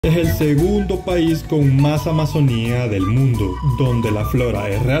Es el segundo país con más Amazonía del mundo, donde la flora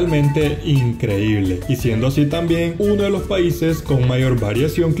es realmente increíble, y siendo así también uno de los países con mayor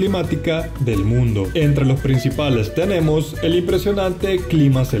variación climática del mundo. Entre los principales tenemos el impresionante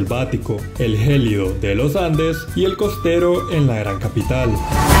clima selvático, el gélido de los Andes y el costero en la gran capital.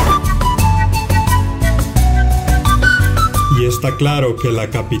 Y está claro que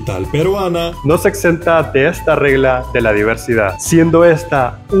la capital peruana no se exenta de esta regla de la diversidad, siendo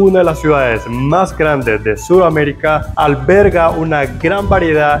esta una de las ciudades más grandes de Sudamérica, alberga una gran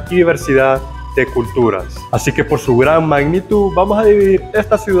variedad y diversidad de culturas. Así que por su gran magnitud vamos a dividir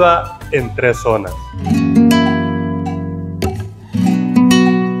esta ciudad en 3 zonas.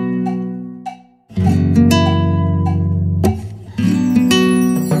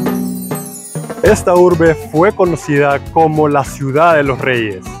 Esta urbe fue conocida como la Ciudad de los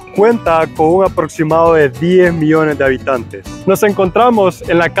Reyes. Cuenta con un aproximado de 10 millones de habitantes. Nos encontramos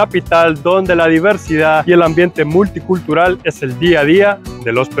en la capital, donde la diversidad y el ambiente multicultural es el día a día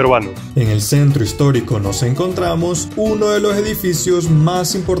de los peruanos. En el centro histórico nos encontramos uno de los edificios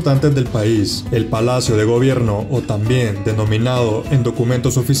más importantes del país, el Palacio de Gobierno, o también denominado en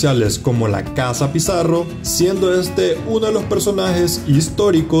documentos oficiales como la Casa Pizarro, siendo este uno de los personajes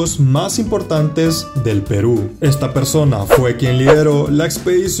históricos más importantes del Perú. Esta persona fue quien lideró la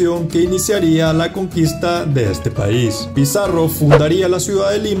expedición que iniciaría la conquista de este país. Pizarro fundaría la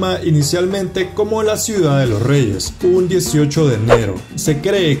ciudad de Lima inicialmente como la Ciudad de los Reyes, un 18 de enero. Se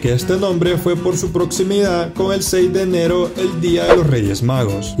cree que este nombre fue por su proximidad con el 6 de enero, el Día de los Reyes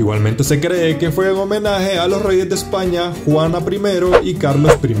Magos. Igualmente se cree que fue en homenaje a los reyes de España, Juana I y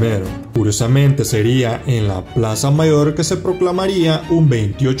Carlos I. Curiosamente sería en la Plaza Mayor que se proclamaría un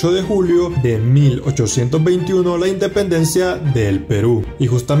 28 de julio de 1821 la independencia del Perú. Y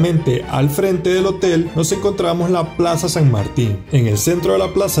justamente al frente del hotel nos encontramos la Plaza San Martín. En el centro de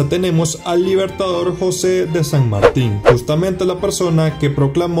la plaza tenemos al libertador José de San Martín, justamente la persona que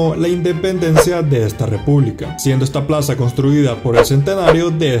proclamó la independencia de esta república, siendo esta plaza construida por el centenario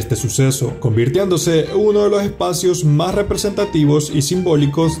de este suceso, convirtiéndose en uno de los espacios más representativos y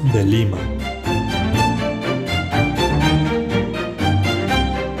simbólicos de Lima.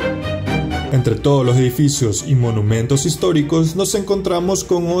 Entre todos los edificios y monumentos históricos nos encontramos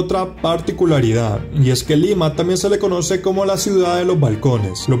con otra particularidad, y es que Lima también se le conoce como la ciudad de los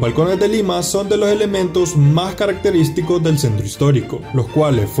balcones. Los balcones de Lima son de los elementos más característicos del centro histórico, los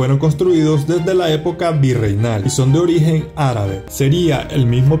cuales fueron construidos desde la época virreinal y son de origen árabe. Sería el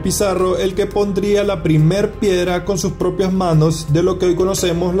mismo Pizarro el que pondría la primer piedra con sus propias manos de lo que hoy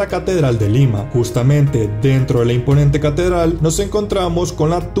conocemos la Catedral de Lima. Justamente dentro de la imponente catedral nos encontramos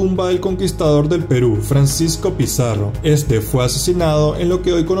con la tumba del conquistador del Perú, Francisco Pizarro. Este fue asesinado en lo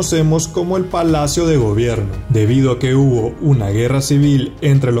que hoy conocemos como el Palacio de Gobierno, debido a que hubo una guerra civil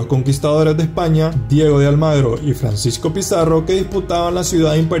entre los conquistadores de España, Diego de Almagro y Francisco Pizarro, que disputaban la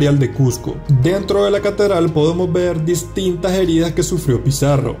ciudad imperial de Cusco. Dentro de la catedral podemos ver distintas heridas que sufrió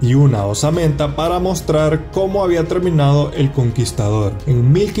Pizarro y una osamenta para mostrar cómo había terminado el conquistador.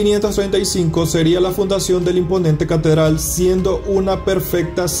 En 1535 sería la fundación de la imponente catedral, siendo una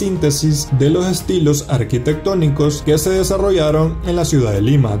perfecta síntesis de los estilos arquitectónicos que se desarrollaron en la ciudad de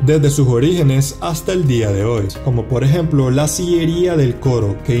Lima desde sus orígenes hasta el día de hoy, como por ejemplo la sillería del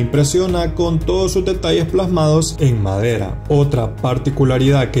coro, que impresiona con todos sus detalles plasmados en madera. Otra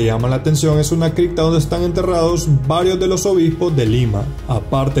particularidad que llama la atención es una cripta donde están enterrados varios de los obispos de Lima.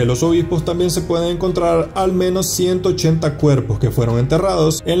 Aparte de los obispos, también se pueden encontrar al menos 180 cuerpos que fueron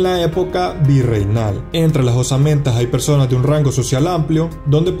enterrados en la época virreinal. Entre las osamentas hay personas de un rango social amplio,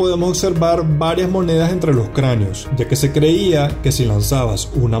 donde podemos observar varias monedas entre los cráneos, ya que se creía que si lanzabas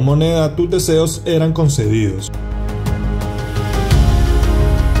una moneda tus deseos eran concedidos.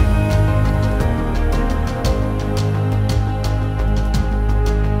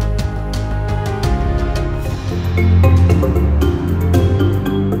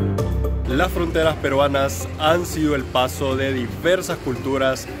 Las fronteras peruanas han sido el paso de diversas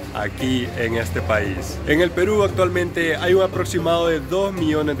culturas aquí en este país. En el Perú actualmente hay un aproximado de 2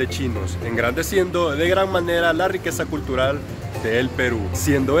 millones de chinos, engrandeciendo de gran manera la riqueza cultural del Perú,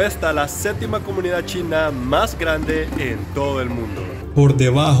 siendo esta la 7ª comunidad china más grande en todo el mundo. Por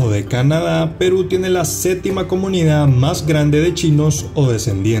debajo de Canadá, Perú tiene la 7ª comunidad más grande de chinos o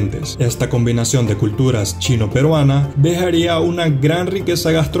descendientes. Esta combinación de culturas chino-peruana dejaría una gran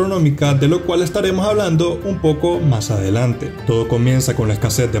riqueza gastronómica, de lo cual estaremos hablando un poco más adelante. Todo comienza con la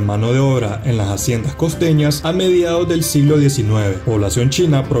escasez de mano de obra en las haciendas costeñas a mediados del siglo XIX. Población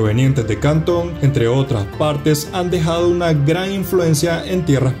china provenientes de Cantón, entre otras partes, han dejado una gran influencia en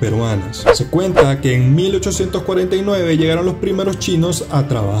tierras peruanas. Se cuenta que en 1849 llegaron los primeros chinos chinos a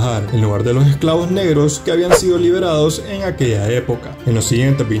trabajar, en lugar de los esclavos negros que habían sido liberados en aquella época. En los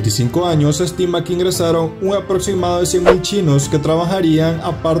siguientes 25 años se estima que ingresaron un aproximado de 100.000 chinos que trabajarían,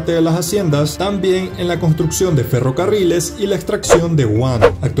 aparte de las haciendas, también en la construcción de ferrocarriles y la extracción de guano.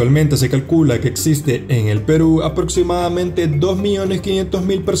 Actualmente se calcula que existe en el Perú aproximadamente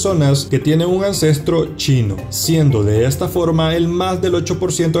 2.500.000 personas que tienen un ancestro chino, siendo de esta forma el más del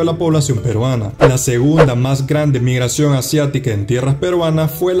 8% de la población peruana. La segunda más grande migración asiática en tierras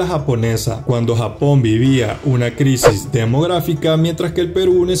peruanas fue la japonesa, cuando Japón vivía una crisis demográfica mientras que el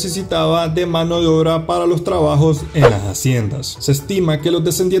Perú necesitaba de mano de obra para los trabajos en las haciendas. Se estima que los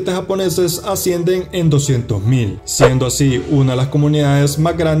descendientes japoneses ascienden en 200.000, siendo así una de las comunidades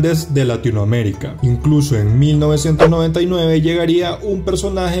más grandes de Latinoamérica. Incluso en 1999 llegaría un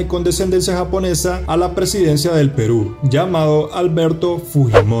personaje con descendencia japonesa a la presidencia del Perú, llamado Alberto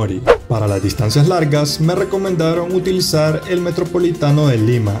Fujimori. Para las distancias largas me recomendaron utilizar el metropolitano de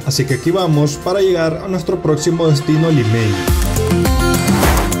Lima, así que aquí vamos para llegar a nuestro próximo destino limeño.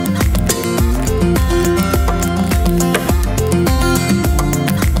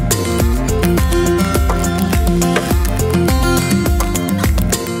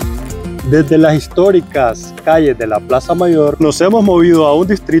 Desde las históricas calles de la Plaza Mayor nos hemos movido a un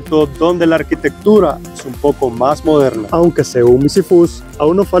distrito donde la arquitectura es un poco más moderna, aunque según Misifus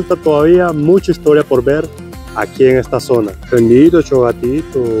aún nos falta todavía mucha historia por ver aquí en esta zona. Bendito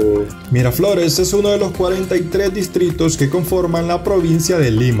chogatito. Miraflores es uno de los 43 distritos que conforman la provincia de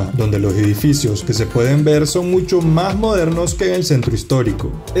Lima, donde los edificios que se pueden ver son mucho más modernos que en el centro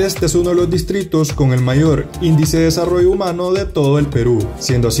histórico. Este es uno de los distritos con el mayor índice de desarrollo humano de todo el Perú,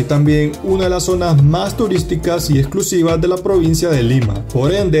 siendo así también una de las zonas más turísticas y exclusivas de la provincia de Lima.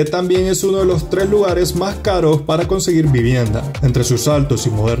 Por ende, también es uno de los 3 lugares más caros para conseguir vivienda. Entre sus altos y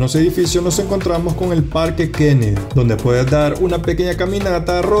modernos edificios nos encontramos con el Parque Kennedy, donde puedes dar una pequeña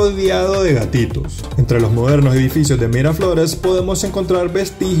caminata rodeado de gatitos. Entre los modernos edificios de Miraflores podemos encontrar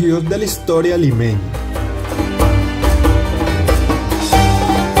vestigios de la historia limeña.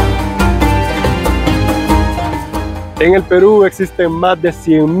 En el Perú existen más de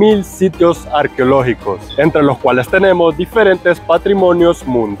 100.000 sitios arqueológicos, entre los cuales tenemos diferentes patrimonios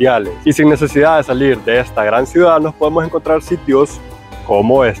mundiales. Y sin necesidad de salir de esta gran ciudad nos podemos encontrar sitios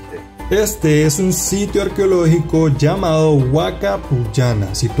como este. Este es un sitio arqueológico llamado Huaca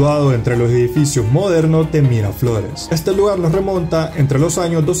Pucllana, situado entre los edificios modernos de Miraflores. Este lugar nos remonta entre los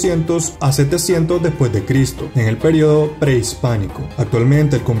años 200 a 700 después de Cristo, en el periodo prehispánico.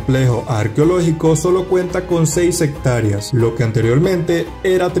 Actualmente el complejo arqueológico solo cuenta con 6 hectáreas, lo que anteriormente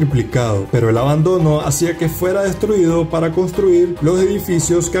era triplicado, pero el abandono hacía que fuera destruido para construir los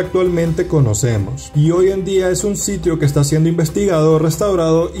edificios que actualmente conocemos. Y hoy en día es un sitio que está siendo investigado,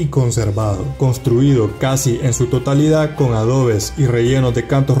 restaurado y conservado. Construido casi en su totalidad con adobes y rellenos de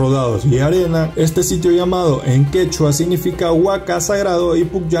cantos rodados y arena, este sitio llamado en quechua significa Huaca sagrado y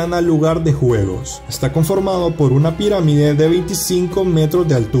Pucllana lugar de juegos. Está conformado por una pirámide de 25 metros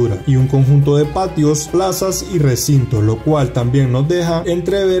de altura y un conjunto de patios, plazas y recintos, lo cual también nos deja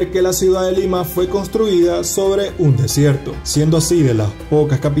entrever que la ciudad de Lima fue construida sobre un desierto, siendo así de las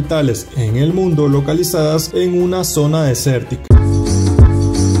pocas capitales en el mundo localizadas en una zona desértica.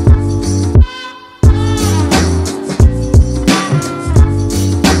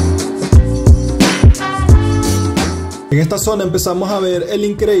 En esta zona empezamos a ver el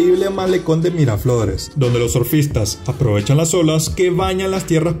increíble Malecon de Miraflores, donde los surfistas aprovechan las olas que bañan las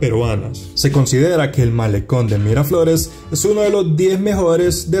tierras peruanas. Se considera que el Malecon de Miraflores es uno de los 10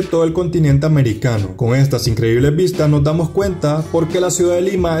 mejores de todo el continente americano. Con estas increíbles vistas nos damos cuenta por qué la ciudad de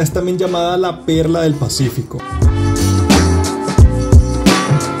Lima es también llamada la Perla del Pacífico.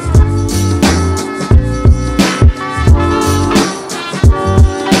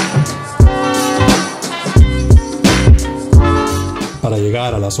 Para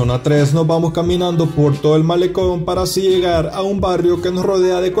llegar a la zona 3 nos vamos caminando por todo el malecón para así llegar a un barrio que nos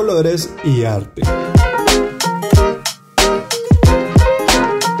rodea de colores y arte.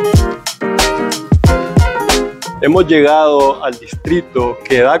 Hemos llegado al distrito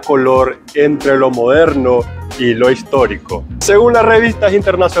que da color entre lo moderno y lo histórico. Según las revistas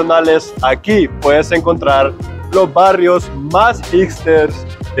internacionales, aquí puedes encontrar los barrios más hipsters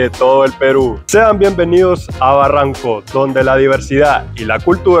de todo el Perú. Sean bienvenidos a Barranco, donde la diversidad y la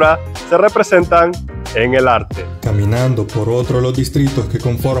cultura se representan en el arte. Caminando por otro de los distritos que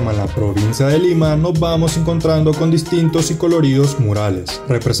conforman la provincia de Lima, nos vamos encontrando con distintos y coloridos murales,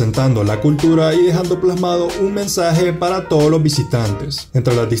 representando la cultura y dejando plasmado un mensaje para todos los visitantes.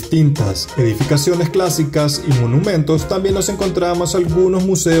 Entre las distintas edificaciones clásicas y monumentos también nos encontramos algunos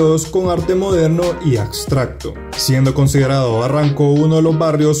museos con arte moderno y abstracto, siendo considerado Barranco uno de los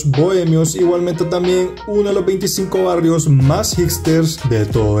barrios bohemios, igualmente también uno de los 25 barrios más hipsters de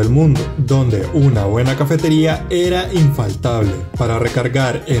todo el mundo, donde una buena cafetería era infaltable para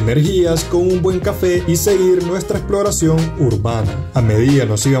recargar energías con un buen café y seguir nuestra exploración urbana. A medida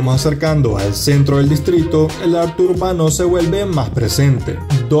nos íbamos acercando al centro del distrito, el arte urbano se vuelve más presente,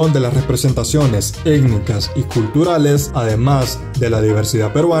 donde las representaciones étnicas y culturales, además de la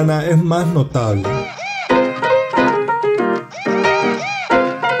diversidad peruana, es más notable.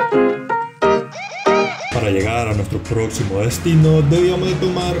 Para llegar a nuestro próximo destino, debíamos de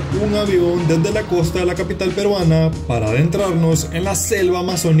tomar un avión desde la costa de la capital peruana para adentrarnos en la selva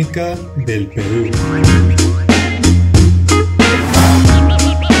amazónica del Perú.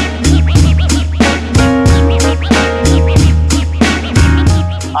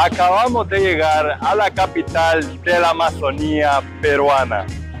 Acabamos de llegar a la capital de la Amazonía peruana.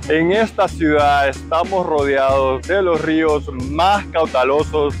 En esta ciudad estamos rodeados de los ríos más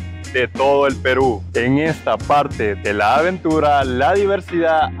caudalosos de todo el Perú. En esta parte de la aventura, la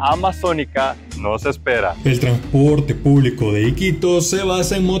diversidad amazónica nos espera. El transporte público de Iquitos se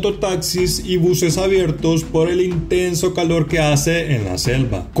basa en mototaxis y buses abiertos por el intenso calor que hace en la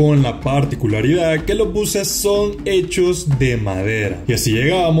selva, con la particularidad que los buses son hechos de madera. Y así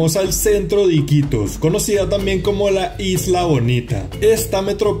llegamos al centro de Iquitos, conocida también como la Isla Bonita. Esta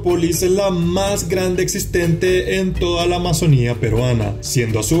metrópolis es la más grande existente en toda la Amazonía peruana,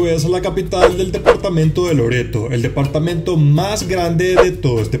 siendo a su vez la capital del departamento de Loreto, el departamento más grande de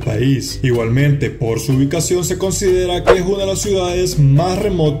todo este país. Igualmente, por su ubicación se considera que es una de las ciudades más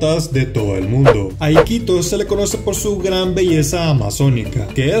remotas de todo el mundo. A Iquitos se le conoce por su gran belleza amazónica,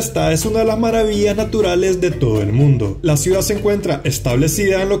 que esta es una de las maravillas naturales de todo el mundo. La ciudad se encuentra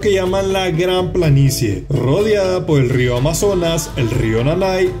establecida en lo que llaman la Gran Planicie, rodeada por el río Amazonas, el río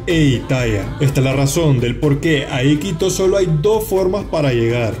Nanay e Itaia. Esta es la razón del por qué a Iquitos solo hay dos formas para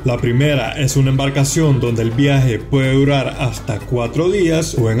llegar. La primera es una embarcación donde el viaje puede durar hasta 4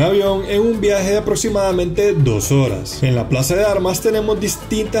 días, o en avión en un viaje de aproximadamente 2 horas. En la Plaza de Armas tenemos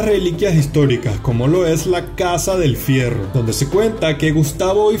distintas reliquias históricas, como lo es la Casa del Fierro, donde se cuenta que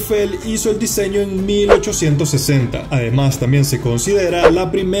Gustavo Eiffel hizo el diseño en 1860. Además, también se considera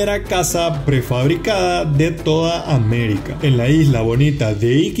la primera casa prefabricada de toda América. En la Isla Bonita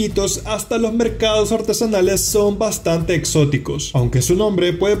de Iquitos, hasta los mercados artesanales son bastante exóticos, aunque su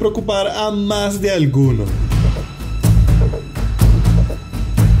nombre puede preocupar a más de alguno.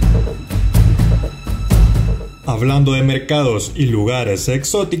 Hablando de mercados y lugares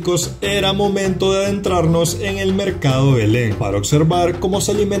exóticos, era momento de adentrarnos en el mercado Belén para observar cómo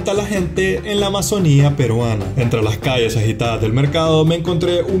se alimenta la gente en la Amazonía peruana. Entre las calles agitadas del mercado me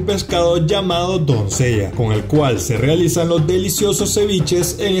encontré un pescado llamado doncella, con el cual se realizan los deliciosos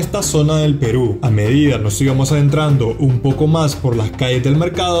ceviches en esta zona del Perú. A medida nos íbamos adentrando un poco más por las calles del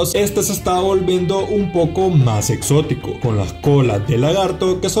mercado, este se estaba volviendo un poco más exótico, con las colas de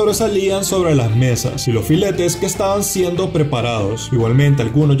lagarto que sobresalían sobre las mesas y los filetes que estaban siendo preparados. Igualmente,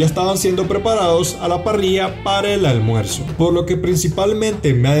 algunos ya estaban siendo preparados a la parrilla para el almuerzo. Por lo que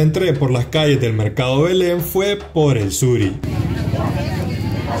principalmente me adentré por las calles del mercado Belén fue por el suri.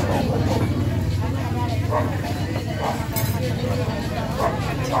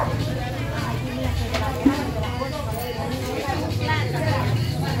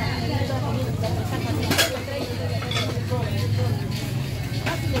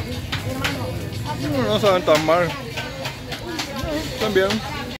 No saben tan mal. Están bien.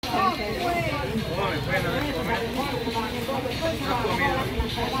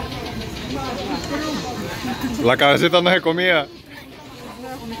 La cabecita no se comía.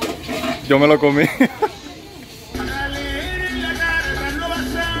 Yo me lo comí.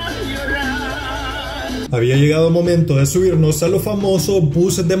 Había llegado el momento de subirnos a los famosos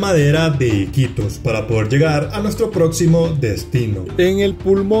buses de madera de Iquitos para poder llegar a nuestro próximo destino. En el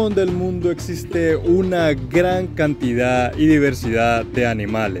pulmón del mundo existe una gran cantidad y diversidad de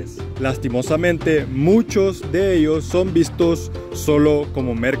animales. Lastimosamente, muchos de ellos son vistos solo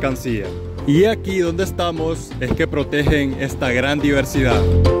como mercancía. Y aquí donde estamos es que protegen esta gran diversidad.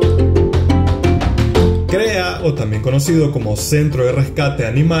 CREA, o también conocido como Centro de Rescate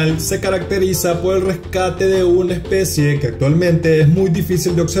Animal, se caracteriza por el rescate de una especie que actualmente es muy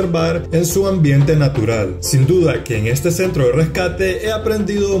difícil de observar en su ambiente natural. Sin duda que en este centro de rescate he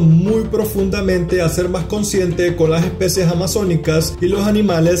aprendido muy profundamente a ser más consciente con las especies amazónicas y los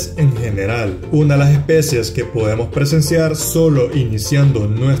animales en general. Una de las especies que podemos presenciar solo iniciando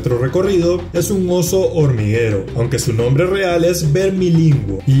nuestro recorrido es un oso hormiguero, aunque su nombre real es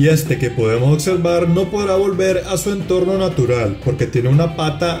vermilinguo, y este que podemos observar no podrá volver a su entorno natural porque tiene una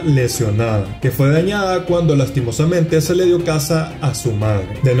pata lesionada que fue dañada cuando lastimosamente se le dio caza a su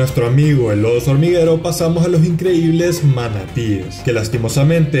madre. De nuestro amigo el oso hormiguero pasamos a los increíbles manatíes, que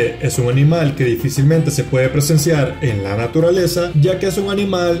lastimosamente es un animal que difícilmente se puede presenciar en la naturaleza, ya que es un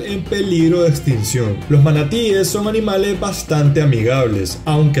animal en peligro de extinción. Los manatíes son animales bastante amigables,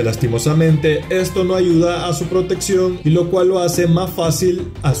 aunque lastimosamente esto no ayuda a su protección, y lo cual lo hace más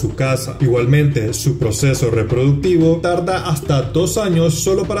fácil a su caza. Igualmente, su proceso reproductivo tarda hasta 2 años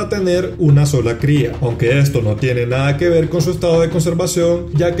solo para tener una sola cría, aunque esto no tiene nada que ver con su estado de conservación,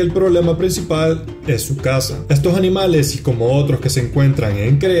 ya que el problema principal es su caza. Estos animales, y como otros que se encuentran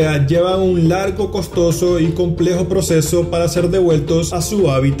en CREA, llevan un largo, costoso y complejo proceso para ser devueltos a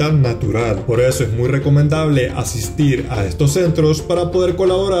su hábitat natural. Por eso es muy recomendable asistir a estos centros para poder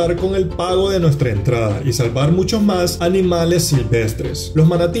colaborar con el pago de nuestra entrada y salvar muchos más animales silvestres. Los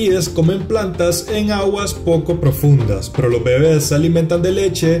manatíes comen plantas en aguas poco profundas, pero los bebés se alimentan de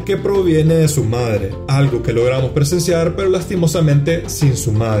leche que proviene de su madre, algo que logramos presenciar pero lastimosamente sin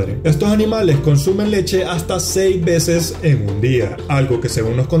su madre. Estos animales consumen leche hasta 6 veces en un día, algo que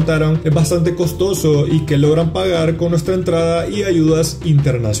según nos contaron es bastante costoso y que logran pagar con nuestra entrada y ayudas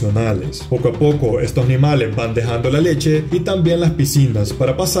internacionales. Poco a poco estos animales van dejando la leche y también las piscinas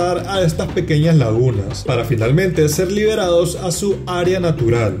para pasar a estas pequeñas lagunas, para finalmente ser liberados a su área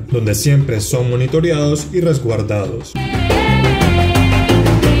natural, donde siempre son monitoreados y resguardados.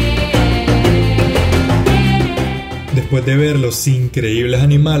 Después de ver los increíbles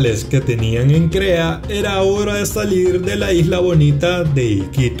animales que tenían en CREA, era hora de salir de la isla bonita de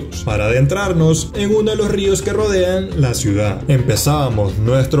Iquitos para adentrarnos en uno de los ríos que rodean la ciudad. Empezábamos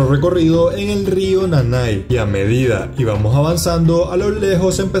nuestro recorrido en el río Nanay y a medida íbamos avanzando, a lo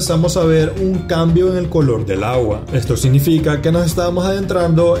lejos empezamos a ver un cambio en el color del agua. Esto significa que nos estábamos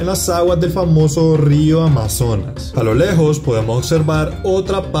adentrando en las aguas del famoso río Amazonas. A lo lejos podemos observar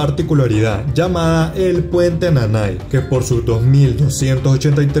otra particularidad llamada el puente Nanay, que por sus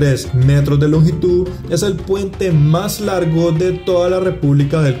 2.283 metros de longitud es el puente más largo de toda la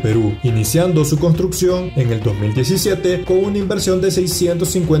República del Perú, iniciando su construcción en el 2017 con una inversión de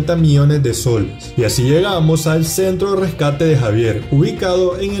 650 millones de soles. Y así llegamos al Centro de Rescate de Javier,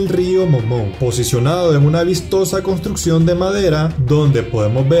 ubicado en el río Momón, posicionado en una vistosa construcción de madera donde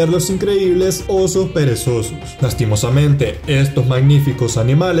podemos ver los increíbles osos perezosos. Lastimosamente, estos magníficos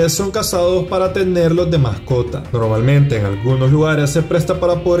animales son cazados para tenerlos de mascota. Normalmente en algunos lugares se presta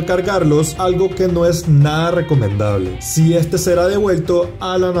para poder cargarlos, algo que no es nada recomendable, si este será devuelto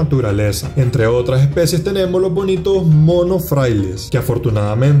a la naturaleza. Entre otras especies tenemos los bonitos monos frailes, que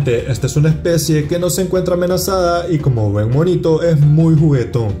afortunadamente esta es una especie que no se encuentra amenazada y como ven monito es muy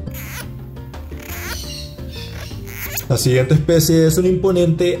juguetón. La siguiente especie es una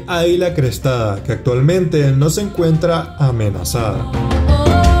imponente águila crestada que actualmente no se encuentra amenazada.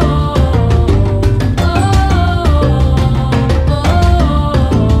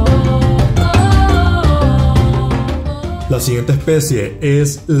 La siguiente especie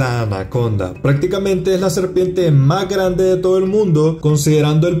es la anaconda. Prácticamente es la serpiente más grande de todo el mundo,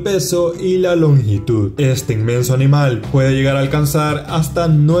 considerando el peso y la longitud. Este inmenso animal puede llegar a alcanzar hasta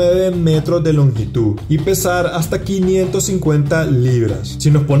 9 metros de longitud y pesar hasta 550 libras.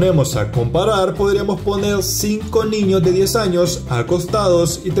 Si nos ponemos a comparar, podríamos poner 5 niños de 10 años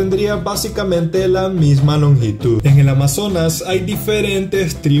acostados y tendría básicamente la misma longitud. En el Amazonas hay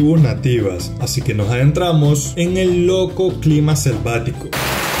diferentes tribus nativas, así que nos adentramos en el loco clima selvático.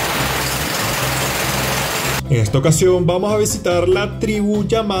 En esta ocasión vamos a visitar la tribu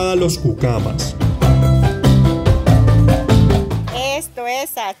llamada los Cucamas. Esto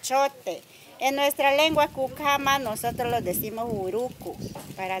es achote. En nuestra lengua cucama nosotros lo decimos uruku,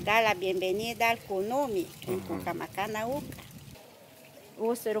 para dar la bienvenida al kunumi, en cucamacana uca.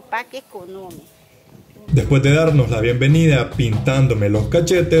 Usurupaki kunumi. Después de darnos la bienvenida pintándome los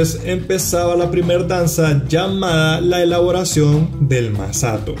cachetes, empezaba la primera danza llamada la elaboración del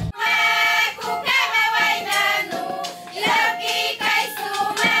masato.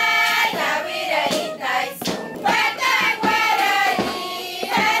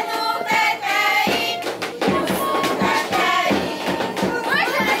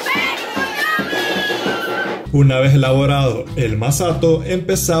 Una vez elaborado el masato,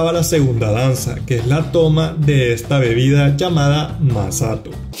 empezaba la segunda danza, que es la toma de esta bebida llamada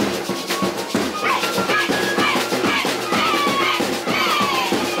masato.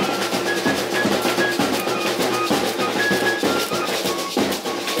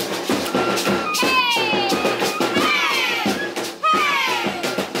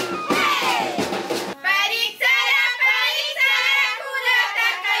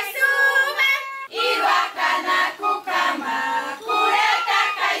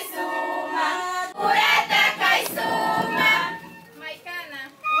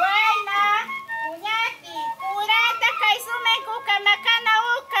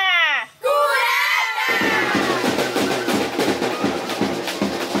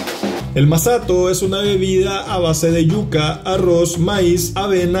 El masato es una bebida a base de yuca, arroz, maíz,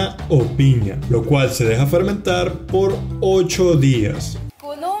 avena o piña, lo cual se deja fermentar por 8 días.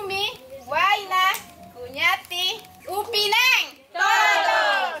 Kunumi, Huayna, Cuñati, Upinén,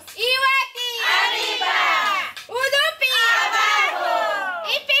 todos, Iwati, arriba, Udupi, abajo,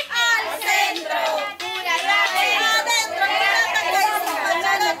 y Pipi, al centro, adentro.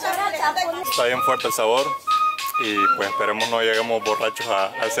 Está bien fuerte el sabor. Y pues esperemos no lleguemos borrachos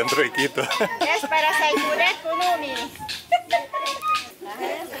al centro de Iquitos. Es para asegurar Kunumi.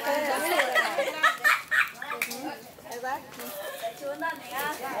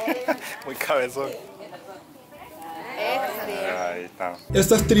 Muy cabezón. Ahí está.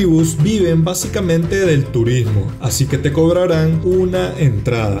 Estas tribus viven básicamente del turismo, así que te cobrarán una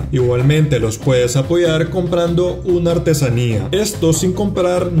entrada. Igualmente los puedes apoyar comprando una artesanía, esto sin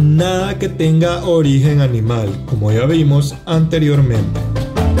comprar nada que tenga origen animal, como ya vimos anteriormente.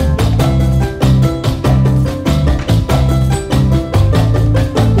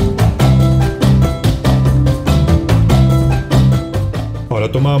 Ahora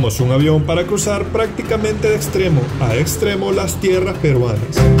tomamos un avión para cruzar prácticamente de extremo a extremo las tierras peruanas.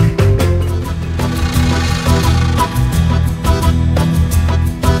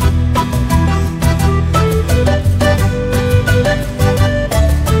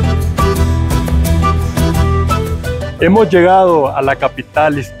 Hemos llegado a la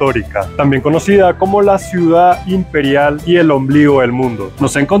capital histórica, también conocida como la ciudad imperial y el ombligo del mundo.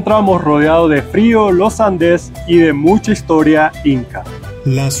 Nos encontramos rodeados de frío, los Andes y de mucha historia inca.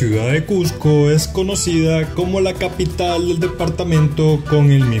 La ciudad de Cusco es conocida como la capital del departamento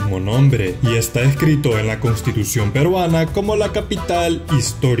con el mismo nombre y está escrito en la Constitución peruana como la capital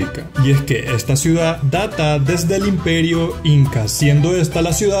histórica. Y es que esta ciudad data desde el Imperio Inca, siendo esta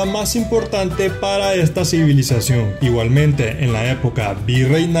la ciudad más importante para esta civilización. Igualmente, en la época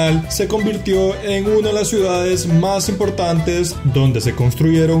virreinal se convirtió en una de las ciudades más importantes donde se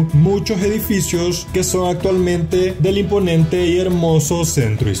construyeron muchos edificios que son actualmente del imponente y hermoso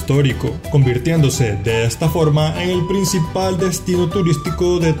centro histórico, convirtiéndose de esta forma en el principal destino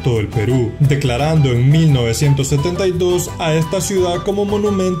turístico de todo el Perú, declarando en 1972 a esta ciudad como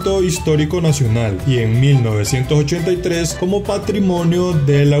monumento histórico nacional y en 1983 como patrimonio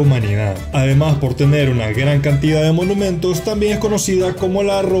de la humanidad. Además, por tener una gran cantidad de monumentos, también es conocida como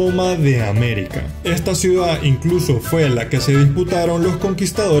la Roma de América. Esta ciudad incluso fue la que se disputaron los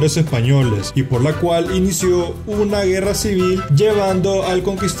conquistadores españoles y por la cual inició una guerra civil, llevando al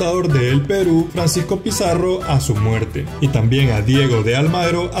conquistador del Perú, Francisco Pizarro, a su muerte, y también a Diego de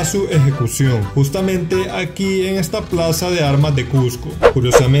Almagro a su ejecución, justamente aquí en esta plaza de armas de Cusco.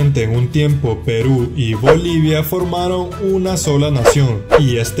 Curiosamente, en un tiempo Perú y Bolivia formaron una sola nación,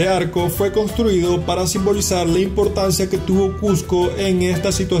 y este arco fue construido para simbolizar la importancia que tuvo Cusco en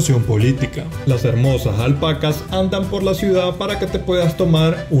esta situación política. Las hermosas alpacas andan por la ciudad para que te puedas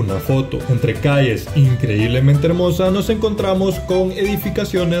tomar una foto. Entre calles increíblemente hermosas nos encontramos con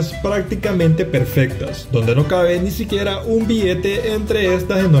edificaciones prácticamente perfectas, donde no cabe ni siquiera un billete entre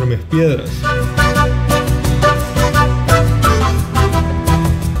estas enormes piedras.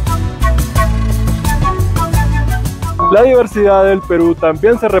 La diversidad del Perú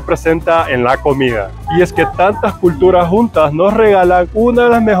también se representa en la comida, y es que tantas culturas juntas nos regalan una de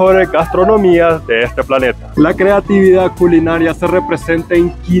las mejores gastronomías de este planeta. La creatividad culinaria se representa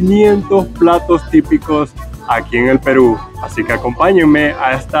en 500 platos típicos aquí en el Perú, así que acompáñenme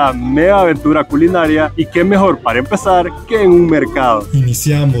a esta mega aventura culinaria, y qué mejor para empezar que en un mercado.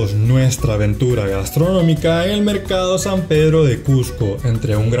 Iniciamos nuestra aventura gastronómica en el mercado San Pedro de Cusco.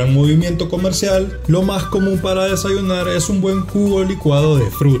 Entre un gran movimiento comercial, lo más común para desayunar es un buen jugo licuado de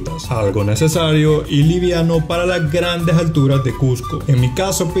frutas, algo necesario y liviano para las grandes alturas de Cusco. En mi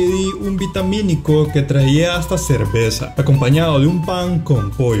caso pedí un vitamínico que traía hasta cerveza, acompañado de un pan con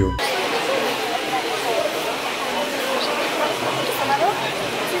pollo.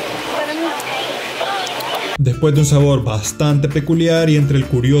 Después de un sabor bastante peculiar y entre el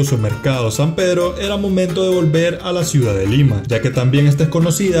curioso mercado San Pedro, era momento de volver a la ciudad de Lima, ya que también esta es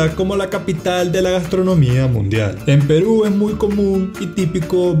conocida como la capital de la gastronomía mundial. En Perú es muy común y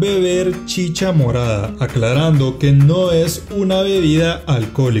típico beber chicha morada, aclarando que no es una bebida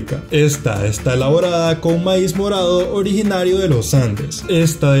alcohólica. Esta está elaborada con maíz morado originario de los Andes.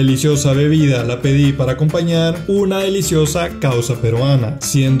 Esta deliciosa bebida la pedí para acompañar una deliciosa causa peruana,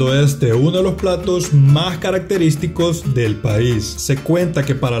 siendo este uno de los platos más característicos del país. Se cuenta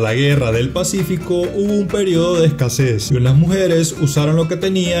que para la guerra del Pacífico hubo un periodo de escasez y unas mujeres usaron lo que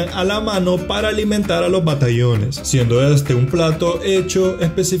tenían a la mano para alimentar a los batallones, siendo este un plato hecho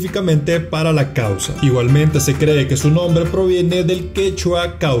específicamente para la causa. Igualmente se cree que su nombre proviene del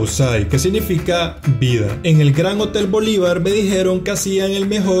quechua causay, que significa vida. En el Gran Hotel Bolívar me dijeron que hacían el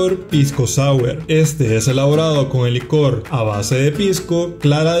mejor pisco sour. Este es elaborado con el licor a base de pisco,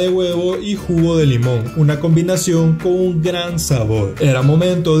 clara de huevo y jugo de limón, una combinación con un gran sabor. Era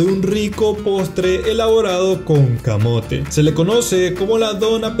momento de un rico postre elaborado con camote. Se le conoce como la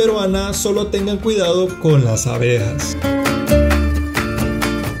dona peruana, solo tengan cuidado con las abejas.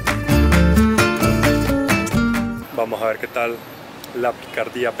 Vamos a ver qué tal la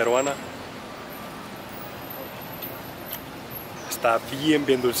picardía peruana. Está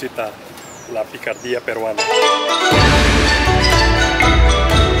bien dulcita la picardía peruana.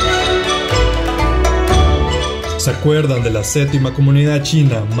 ¿Se acuerdan de la séptima comunidad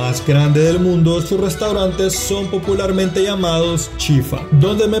china más grande del mundo? Sus restaurantes son popularmente llamados chifa,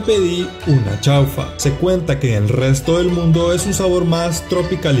 donde me pedí una chaufa. Se cuenta que en el resto del mundo es un sabor más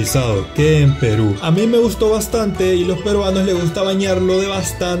tropicalizado que en Perú. A mí me gustó bastante y los peruanos les gusta bañarlo de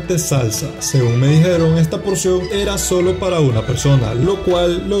bastante salsa. Según me dijeron, esta porción era solo para una persona, lo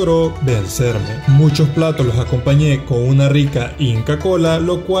cual logró vencerme. Muchos platos los acompañé con una rica Inca Cola,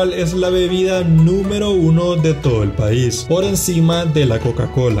 lo cual es la bebida número 1 de todo el país, por encima de la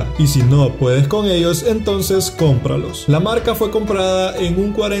Coca-Cola, y si no puedes con ellos, entonces cómpralos. La marca fue comprada en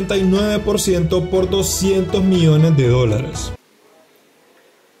un 49% por $200 millones.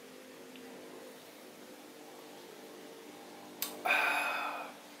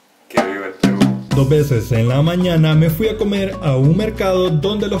 Dos veces en la mañana me fui a comer a un mercado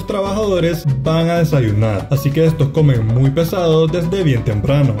donde los trabajadores van a desayunar, así que estos comen muy pesado desde bien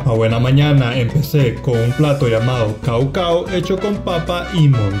temprano. A buena mañana empecé con un plato llamado caucao hecho con papa y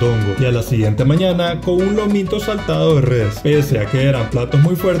mondongo, y a la siguiente mañana con un lomito saltado de res. Pese a que eran platos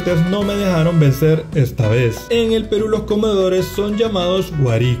muy fuertes, no me dejaron vencer esta vez. En el Perú los comedores son llamados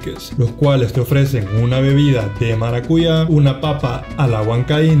guariques, los cuales te ofrecen una bebida de maracuyá, una papa a la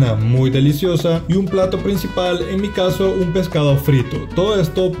huancaína muy deliciosa y un plato principal, en mi caso un pescado frito. Todo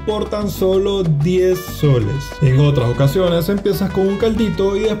esto por tan solo 10 soles. En otras ocasiones empiezas con un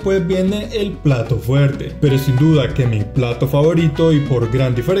caldito y después viene el plato fuerte, pero sin duda que mi plato favorito y por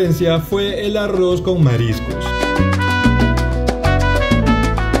gran diferencia fue el arroz con mariscos.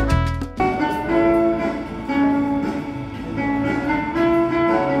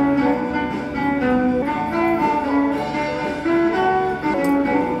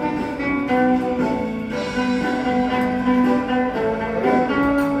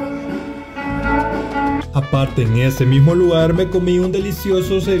 Aparte, en ese mismo lugar me comí un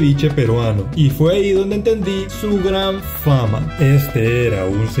delicioso ceviche peruano y fue ahí donde entendí su gran fama. Este era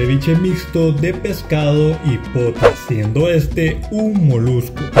un ceviche mixto de pescado y pota, siendo este un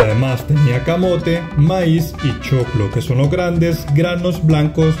molusco. Además tenía camote, maíz y choclo, que son los grandes granos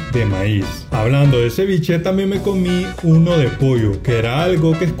blancos de maíz. Hablando de ceviche, también me comí uno de pollo, que era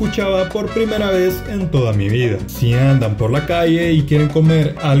algo que escuchaba por primera vez en toda mi vida. Si andan por la calle y quieren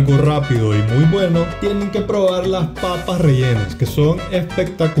comer algo rápido y muy bueno, tienen que probar las papas rellenas, que son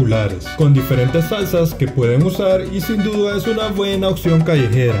espectaculares, con diferentes salsas que pueden usar y sin duda es una buena opción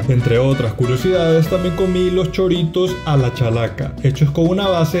callejera. Entre otras curiosidades, también comí los choritos a la chalaca, hechos con una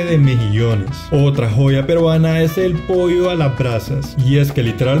base de mejillones. Otra joya peruana es el pollo a las brasas, y es que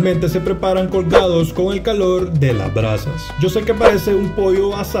literalmente se preparan colgados con el calor de las brasas. Yo sé que parece un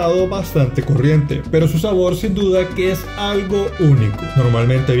pollo asado bastante corriente, pero su sabor sin duda que es algo único.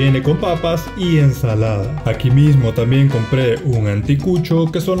 Normalmente viene con papas y ensalada. Aquí mismo también compré un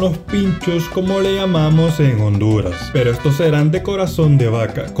anticucho, que son los pinchos como le llamamos en Honduras, pero estos eran de corazón de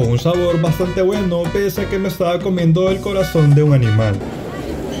vaca, con un sabor bastante bueno pese a que me estaba comiendo el corazón de un animal.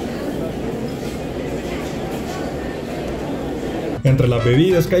 Entre las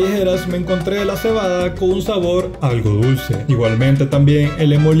bebidas callejeras me encontré la cebada con un sabor algo dulce. Igualmente también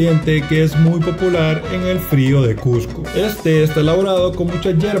el emoliente, que es muy popular en el frío de Cusco. Este está elaborado con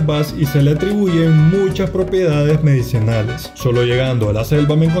muchas hierbas y se le atribuyen muchas propiedades medicinales. Solo llegando a la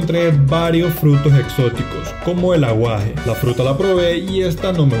selva me encontré varios frutos exóticos, como el aguaje. La fruta la probé y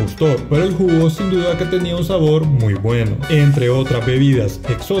esta no me gustó, pero el jugo sin duda que tenía un sabor muy bueno. Entre otras bebidas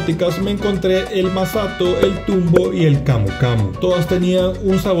exóticas me encontré el masato, el tumbo y el camu camu. Todas tenían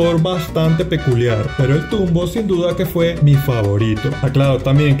un sabor bastante peculiar, pero el tumbo sin duda que fue mi favorito. Aclaro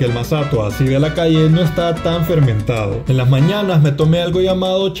también que el masato así de la calle no está tan fermentado. En las mañanas me tomé algo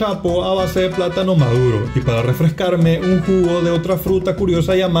llamado chapo a base de plátano maduro, y para refrescarme un jugo de otra fruta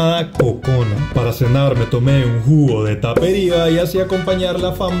curiosa llamada cocona. Para cenar me tomé un jugo de tapería y así acompañar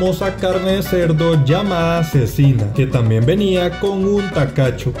la famosa carne de cerdo llamada cecina, que también venía con un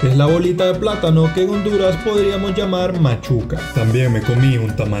tacacho, que es la bolita de plátano que en Honduras podríamos llamar machuca. También me comí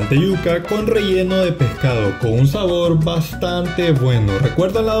un tamal de yuca con relleno de pescado con un sabor bastante bueno.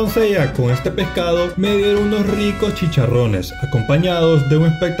 ¿Recuerdan la doncella? Con este pescado me dieron unos ricos chicharrones acompañados de un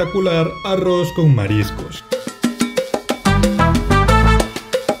espectacular arroz con mariscos.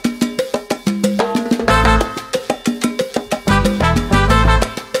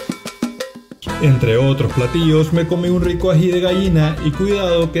 Entre otros platillos me comí un rico ají de gallina, y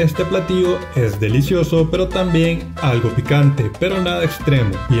cuidado que este platillo es delicioso pero también algo picante, pero nada extremo,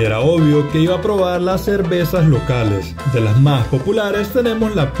 y era obvio que iba a probar las cervezas locales. De las más populares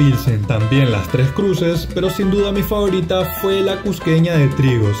tenemos la Pilsen, también las Tres Cruces, pero sin duda mi favorita fue la cusqueña de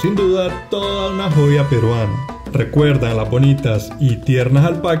trigo, sin duda toda una joya peruana. ¿Recuerdan las bonitas y tiernas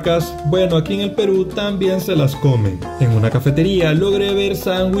alpacas? Bueno, aquí en el Perú también se las comen. En una cafetería logré ver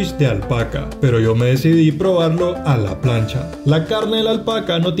sándwich de alpaca, pero yo me decidí probarlo a la plancha. La carne de la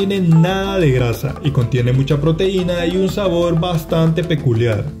alpaca no tiene nada de grasa y contiene mucha proteína y un sabor bastante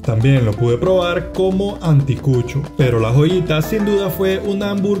peculiar. También lo pude probar como anticucho, pero la joyita sin duda fue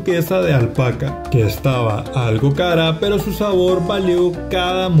una hamburguesa de alpaca, que estaba algo cara, pero su sabor valió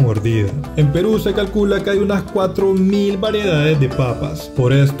cada mordida. En Perú se calcula que hay unas 4.000 variedades de papas.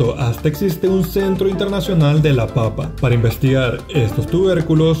 Por esto hasta existe un Centro Internacional de la Papa para investigar estos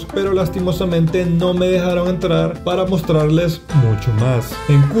tubérculos, pero lastimosamente no me dejaron entrar para mostrarles mucho más.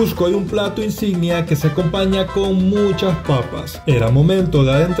 En Cusco hay un plato insignia que se acompaña con muchas papas. Era momento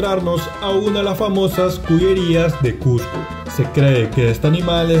de adentrarnos a una de las famosas cuyerías de Cusco. Se cree que este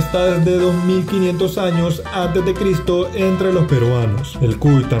animal está desde 2500 años antes de Cristo entre los peruanos. El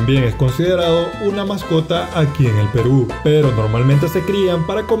cuy también es considerado una mascota aquí en el Perú, pero normalmente se crían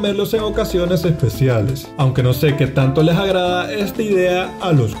para comerlos en ocasiones especiales, aunque no sé qué tanto les agrada esta idea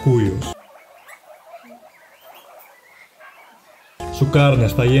a los cuyos. Su carne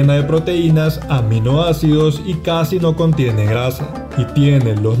está llena de proteínas, aminoácidos y casi no contiene grasa, y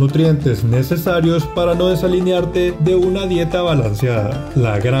tiene los nutrientes necesarios para no desalinearte de una dieta balanceada.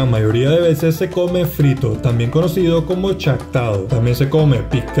 La gran mayoría de veces se come frito, también conocido como chactado. También se come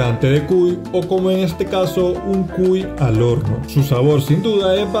picante de cuy o, como en este caso, un cuy al horno. Su sabor sin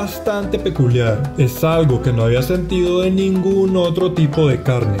duda es bastante peculiar, es algo que no había sentido en ningún otro tipo de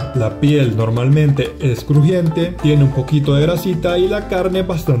carne. La piel normalmente es crujiente, tiene un poquito de grasita y la carne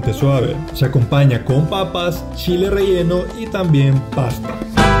bastante suave. Se acompaña con papas, chile relleno y también pasta.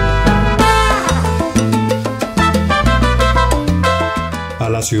 A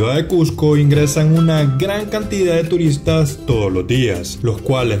la ciudad de Cusco ingresan una gran cantidad de turistas todos los días, los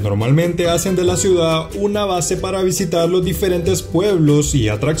cuales normalmente hacen de la ciudad una base para visitar los diferentes pueblos y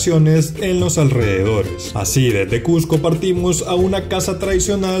atracciones en los alrededores. Así, desde Cusco partimos a una casa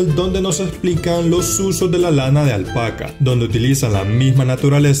tradicional donde nos explican los usos de la lana de alpaca, donde utilizan la misma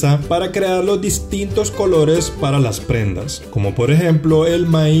naturaleza para crear los distintos colores para las prendas, como por ejemplo el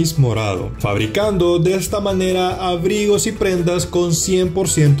maíz morado, fabricando de esta manera abrigos y prendas con 100%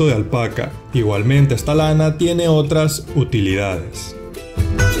 de alpaca. Igualmente esta lana tiene otras utilidades.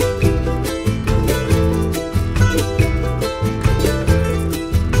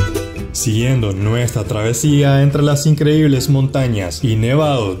 Siguiendo nuestra travesía entre las increíbles montañas y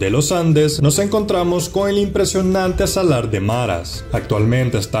nevados de los Andes, nos encontramos con el impresionante Salar de Maras.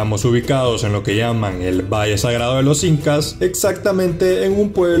 Actualmente estamos ubicados en lo que llaman el Valle Sagrado de los Incas, exactamente en un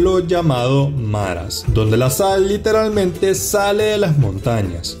pueblo llamado Maras, donde la sal literalmente sale de las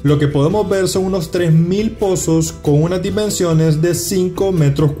montañas. Lo que podemos ver son unos 3000 pozos con unas dimensiones de 5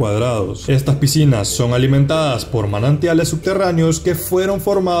 metros cuadrados. Estas piscinas son alimentadas por manantiales subterráneos que fueron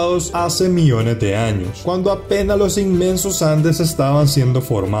formados hace hace millones de años, cuando apenas los inmensos Andes estaban siendo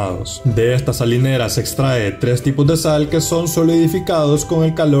formados. De esta salinera se extrae 3 tipos de sal que son solidificados con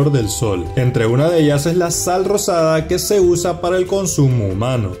el calor del sol. Entre una de ellas es la sal rosada, que se usa para el consumo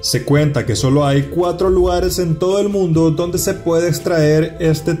humano. Se cuenta que solo hay 4 lugares en todo el mundo donde se puede extraer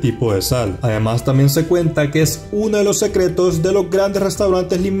este tipo de sal. Además, también se cuenta que es uno de los secretos de los grandes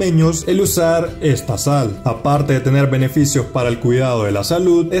restaurantes limeños el usar esta sal. Aparte de tener beneficios para el cuidado de la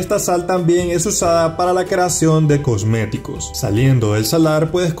salud, esta sal también es usada para la creación de cosméticos. Saliendo del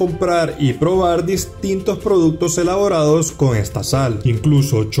salar puedes comprar y probar distintos productos elaborados con esta sal,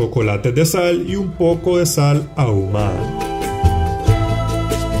 incluso chocolates de sal y un poco de sal ahumada.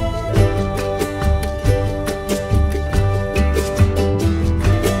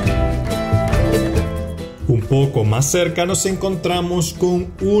 Poco más cerca nos encontramos con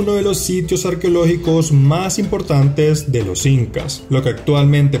uno de los sitios arqueológicos más importantes de los incas. Lo que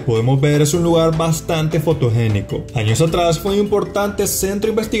actualmente podemos ver es un lugar bastante fotogénico. Años atrás fue un importante centro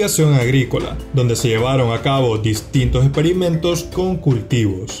de investigación agrícola, donde se llevaron a cabo distintos experimentos con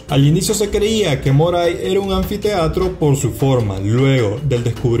cultivos. Al inicio se creía que Moray era un anfiteatro por su forma. Luego del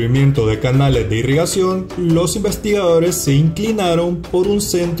descubrimiento de canales de irrigación, los investigadores se inclinaron por un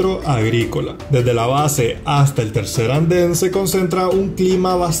centro agrícola. Desde la base hasta el tercer andén se concentra un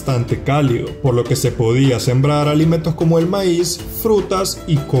clima bastante cálido, por lo que se podía sembrar alimentos como el maíz, frutas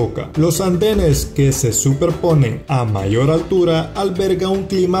y coca. Los andenes que se superponen a mayor altura albergan un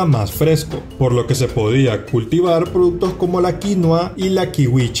clima más fresco, por lo que se podía cultivar productos como la quinoa y la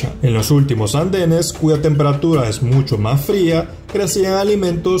kiwicha. En los últimos andenes, cuya temperatura es mucho más fría, crecían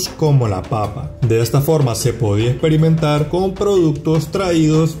alimentos como la papa. De esta forma se podía experimentar con productos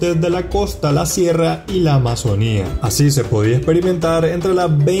traídos desde la costa, la sierra y la Amazonía. Así se podía experimentar entre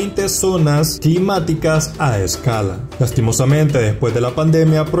las 20 zonas climáticas a escala. Lastimosamente, después de la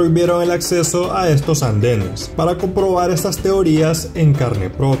pandemia prohibieron el acceso a estos andenes para comprobar estas teorías en carne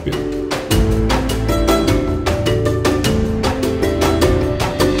propia.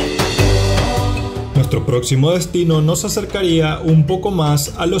 Nuestro próximo destino nos acercaría un poco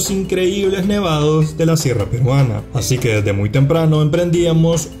más a los increíbles nevados de la sierra peruana, así que desde muy temprano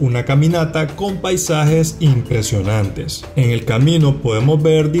emprendíamos una caminata con paisajes impresionantes. En el camino podemos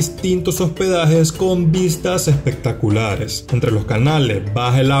ver distintos hospedajes con vistas espectaculares. Entre los canales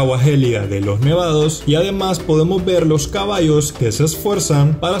baja el agua gélida de los nevados y además podemos ver los caballos que se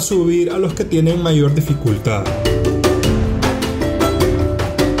esfuerzan para subir a los que tienen mayor dificultad.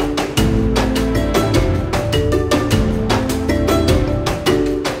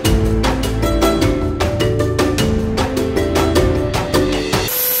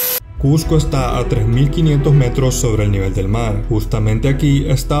 Cusco está a 3.500 metros sobre el nivel del mar. Justamente aquí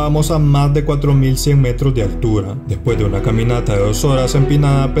estábamos a más de 4.100 metros de altura. Después de una caminata de 2 horas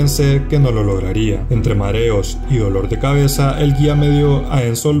empinada pensé que no lo lograría. Entre mareos y dolor de cabeza, el guía me dio a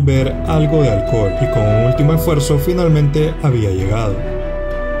ensolver algo de alcohol y con un último esfuerzo finalmente había llegado.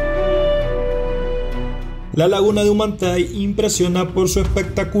 La Laguna de Humantay impresiona por su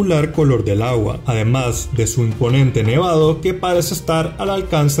espectacular color del agua, además de su imponente nevado que parece estar al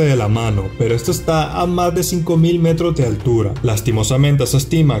alcance de la mano, pero esto está a más de 5.000 metros de altura. Lastimosamente se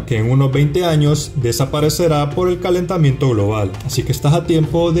estima que en unos 20 años desaparecerá por el calentamiento global, así que estás a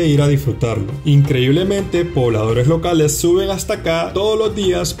tiempo de ir a disfrutarlo. Increíblemente, pobladores locales suben hasta acá todos los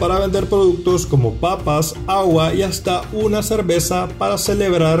días para vender productos como papas, agua y hasta una cerveza para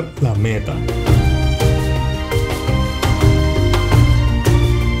celebrar la meta.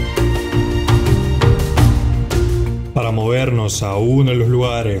 Para movernos a uno de los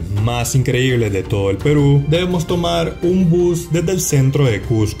lugares más increíbles de todo el Perú, debemos tomar un bus desde el centro de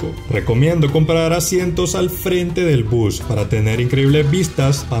Cusco. Recomiendo comprar asientos al frente del bus para tener increíbles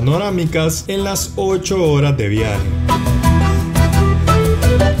vistas panorámicas en las 8 horas de viaje.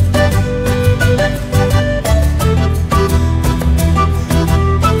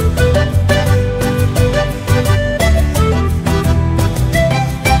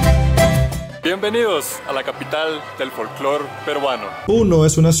 Bienvenidos a la capital del folclore peruano. Puno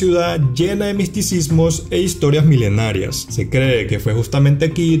es una ciudad llena de misticismos e historias milenarias. Se cree que fue justamente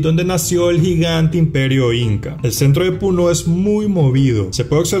aquí donde nació el gigante imperio inca. El centro de Puno es muy movido. Se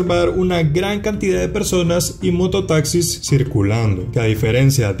puede observar una gran cantidad de personas y mototaxis circulando, que a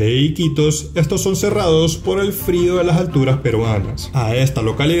diferencia de Iquitos, estos son cerrados por el frío de las alturas peruanas. A esta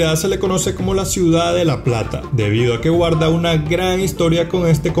localidad se le conoce como la ciudad de la plata, debido a que guarda una gran historia con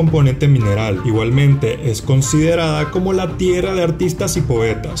este componente mineral. Igualmente, Actualmente es considerada como la tierra de artistas y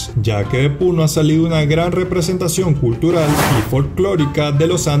poetas, ya que de Puno ha salido una gran representación cultural y folclórica de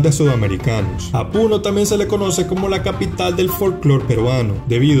los Andes sudamericanos. A Puno también se le conoce como la capital del folclore peruano,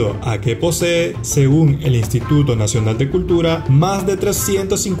 debido a que posee, según el Instituto Nacional de Cultura, más de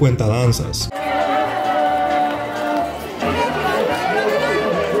 350 danzas.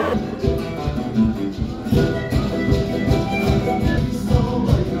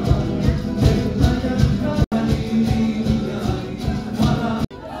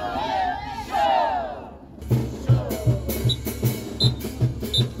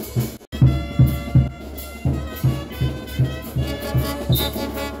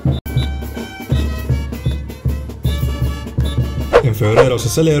 En febrero se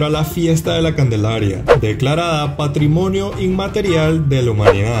celebra la Fiesta de la Candelaria, declarada Patrimonio Inmaterial de la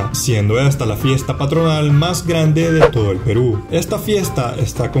Humanidad, siendo esta la fiesta patronal más grande de todo el Perú. Esta fiesta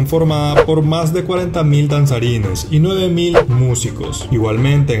está conformada por más de 40.000 danzarines y 9.000 músicos.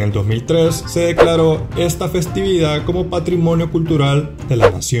 Igualmente, en el 2003 se declaró esta festividad como Patrimonio Cultural de la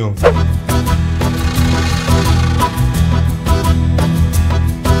Nación.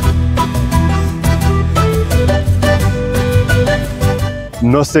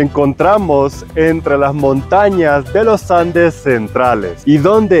 Nos encontramos entre las montañas de los Andes centrales y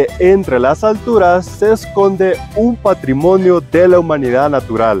donde entre las alturas se esconde un patrimonio de la humanidad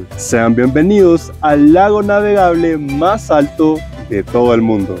natural. Sean bienvenidos al lago navegable más alto de todo el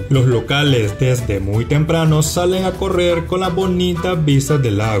mundo. Los locales desde muy temprano salen a correr con las bonitas vistas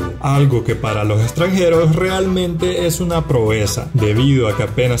del lago, algo que para los extranjeros realmente es una proeza, debido a que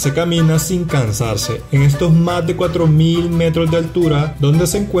apenas se camina sin cansarse en estos más de 4.000 metros de altura donde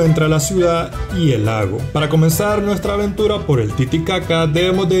se encuentra la ciudad y el lago. Para comenzar nuestra aventura por el Titicaca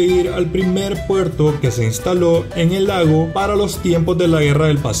debemos de ir al primer puerto que se instaló en el lago para los tiempos de la Guerra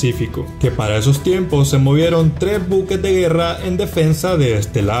del Pacífico, que para esos tiempos se movieron 3 buques de guerra en defensa de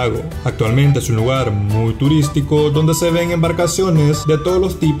este lago. Actualmente es un lugar muy turístico donde se ven embarcaciones de todos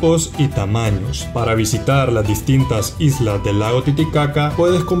los tipos y tamaños. Para visitar las distintas islas del lago Titicaca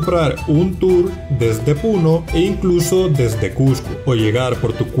puedes comprar un tour desde Puno e incluso desde Cusco, o llegar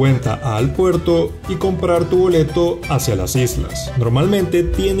por tu cuenta al puerto y comprar tu boleto hacia las islas. Normalmente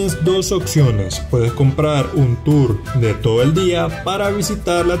tienes dos opciones: puedes comprar un tour de todo el día para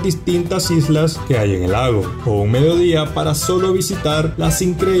visitar las distintas islas que hay en el lago, o un mediodía para solo visitar las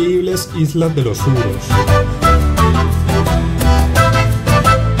increíbles islas de los Suros.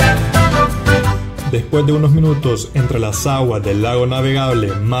 Después de unos minutos entre las aguas del lago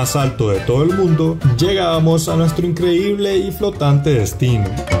navegable más alto de todo el mundo, llegábamos a nuestro increíble y flotante destino.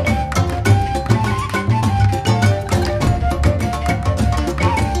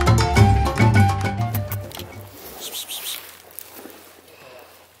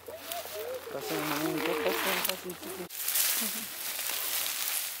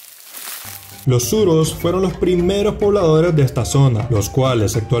 Los suros fueron los primeros pobladores de esta zona, los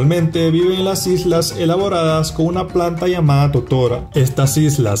cuales actualmente viven en las islas elaboradas con una planta llamada totora. Estas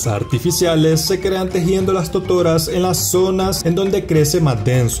islas artificiales se crean tejiendo las totoras en las zonas en donde crece más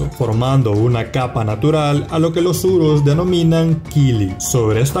denso, formando una capa natural a lo que los suros denominan kili.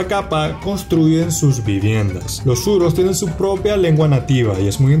 Sobre esta capa construyen sus viviendas. Los suros tienen su propia lengua nativa y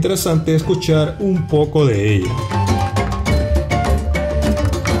es muy interesante escuchar un poco de ella.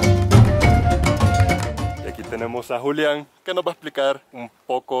 Tenemos a Julián, que nos va a explicar un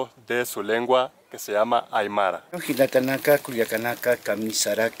poco de su lengua, que se llama Aymara. Hilatanaka, Culiacanaka,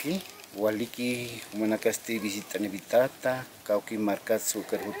 Camisaraki, Waliki, Humanacasti, Visita Nevitata, Cauqui Marcatsu,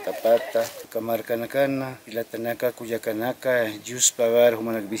 Carhutapata, Camarcanacana, Hilatanaka, Culiacanaka, Yuspagar,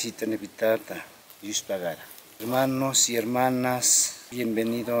 Humanac Visita Nevitata, Yuspagara. Hermanos y hermanas,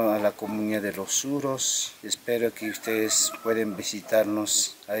 bienvenido a la comunidad de los Suros. Espero que ustedes puedan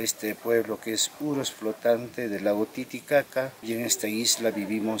visitarnos a este pueblo que es puros flotante del lago Titicaca. Y en esta isla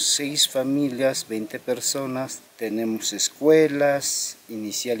vivimos 6 familias, 20 personas. Tenemos escuelas,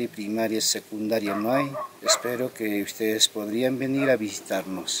 inicial y primaria, secundaria no hay. Espero que ustedes podrían venir a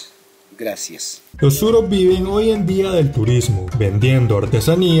visitarnos. Gracias. Los suros viven hoy en día del turismo, vendiendo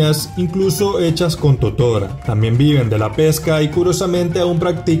artesanías, incluso hechas con totora. También viven de la pesca y curiosamente aún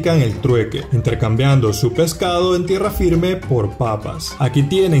practican el trueque, intercambiando su pescado en tierra firme por papas. Aquí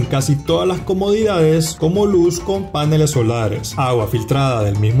tienen casi todas las comodidades como luz con paneles solares, agua filtrada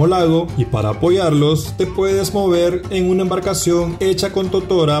del mismo lago, y para apoyarlos te puedes mover en una embarcación hecha con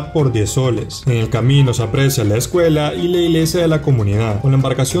totora por 10 soles. En el camino se aprecia la escuela y la iglesia de la comunidad. Una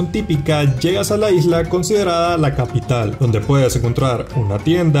embarcación típica Titicaca llegas a la isla considerada la capital, donde puedes encontrar una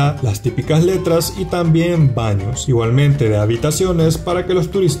tienda, las típicas letras y también baños, igualmente de habitaciones para que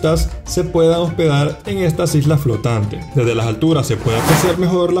los turistas se puedan hospedar en estas islas flotantes. Desde las alturas se puede apreciar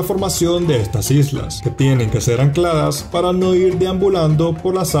mejor la formación de estas islas, que tienen que ser ancladas para no ir deambulando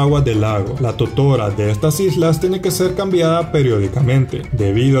por las aguas del lago. La totora de estas islas tiene que ser cambiada periódicamente,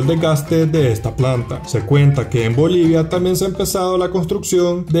 debido al desgaste de esta planta. Se cuenta que en Bolivia también se ha empezado la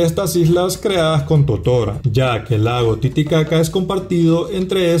construcción de estas islas creadas con totora, ya que el lago Titicaca es compartido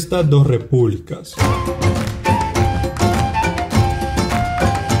entre estas dos repúblicas.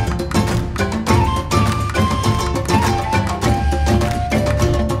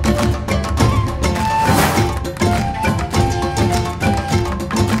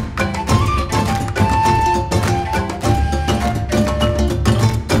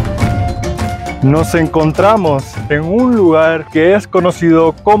 Nos encontramos en un lugar que es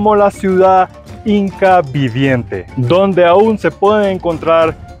conocido como la ciudad Inca viviente, donde aún se pueden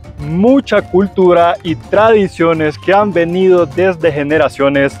encontrar mucha cultura y tradiciones que han venido desde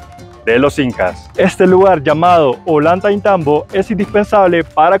generaciones de los incas. Este lugar llamado Ollantaytambo es indispensable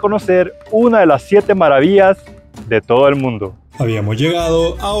para conocer una de las 7 maravillas de todo el mundo. Habíamos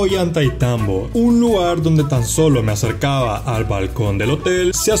llegado a Ollantaytambo, un lugar donde tan solo me acercaba al balcón del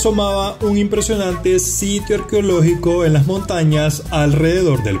hotel, se asomaba un impresionante sitio arqueológico en las montañas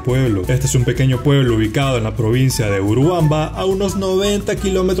alrededor del pueblo. Este es un pequeño pueblo ubicado en la provincia de Urubamba, a unos 90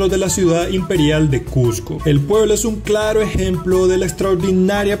 kilómetros de la ciudad imperial de Cusco. El pueblo es un claro ejemplo de la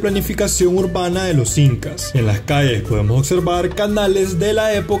extraordinaria planificación urbana de los incas. En las calles podemos observar canales de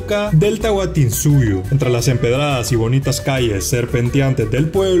la época del Tahuantinsuyo. Entre las empedradas y bonitas calles serpenteantes del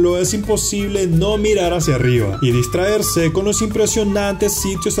pueblo es imposible no mirar hacia arriba y distraerse con los impresionantes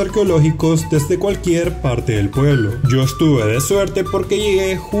sitios arqueológicos desde cualquier parte del pueblo. Yo estuve de suerte porque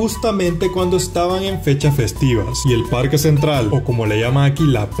llegué justamente cuando estaban en fechas festivas y el parque central, o como le llaman aquí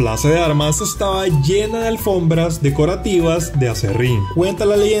la plaza de armas, estaba llena de alfombras decorativas de acerrín. Cuenta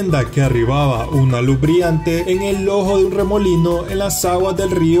la leyenda que arribaba una luz brillante en el ojo de un remolino en las aguas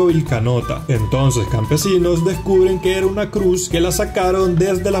del río Vilcanota. Entonces campesinos descubren que era una cruz que la sacaron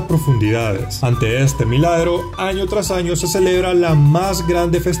desde las profundidades. Ante este milagro, año tras año se celebra la más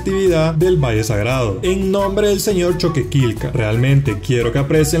grande festividad del Valle Sagrado, en nombre del señor Choquequilca. Realmente quiero que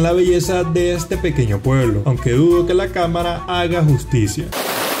aprecien la belleza de este pequeño pueblo, aunque dudo que la cámara haga justicia.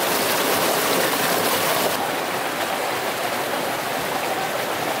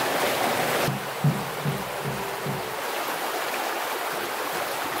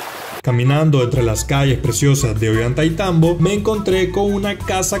 Caminando entre las calles preciosas de Ollantaytambo, me encontré con una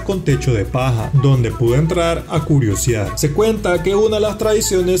casa con techo de paja, donde pude entrar a curiosear. Se cuenta que una de las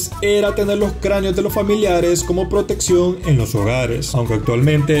tradiciones era tener los cráneos de los familiares como protección en los hogares, aunque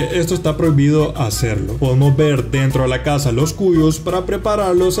actualmente esto está prohibido hacerlo. Podemos ver dentro de la casa los cuyos para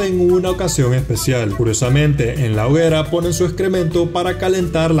prepararlos en una ocasión especial. Curiosamente, en la hoguera ponen su excremento para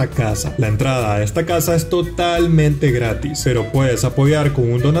calentar la casa. La entrada a esta casa es totalmente gratis, pero puedes apoyar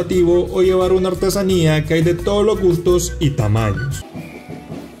con un donativo o llevar una artesanía que hay de todos los gustos y tamaños.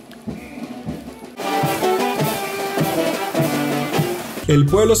 El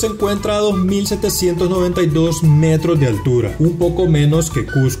pueblo se encuentra a 2.792 metros de altura, un poco menos que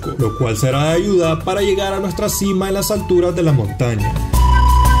Cusco, lo cual será de ayuda para llegar a nuestra cima en las alturas de la montaña.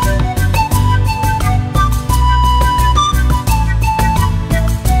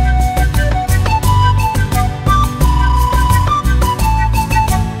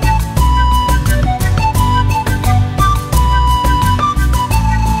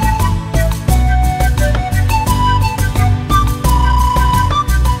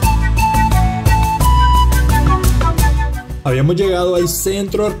 Habíamos llegado al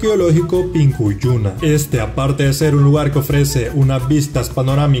Centro Arqueológico Pucllana. Este, aparte de ser un lugar que ofrece unas vistas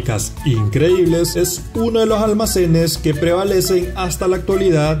panorámicas increíbles, es uno de los almacenes que prevalecen hasta la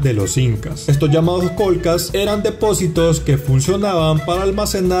actualidad de los incas. Estos llamados colcas eran depósitos que funcionaban para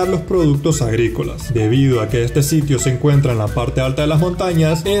almacenar los productos agrícolas. Debido a que este sitio se encuentra en la parte alta de las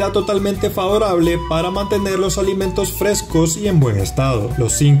montañas, era totalmente favorable para mantener los alimentos frescos y en buen estado.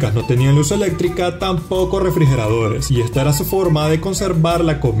 Los incas no tenían luz eléctrica, tampoco refrigeradores, y esta era su forma de conservar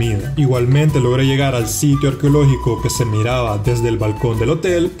la comida. Igualmente logré llegar al sitio arqueológico que se miraba desde el balcón del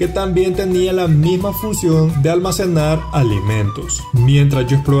hotel, que también tenía la misma función de almacenar alimentos. Mientras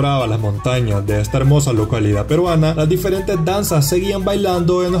yo exploraba las montañas de esta hermosa localidad peruana, las diferentes danzas seguían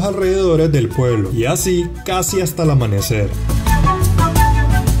bailando en los alrededores del pueblo, y así casi hasta el amanecer.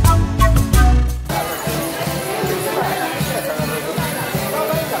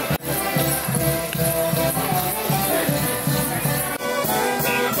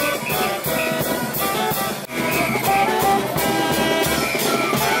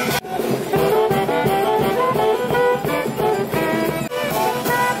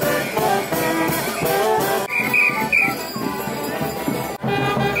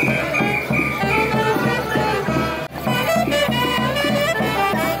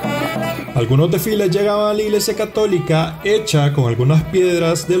 Algunos desfiles llegaban a la iglesia católica hecha con algunas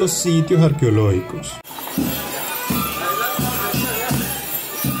piedras de los sitios arqueológicos.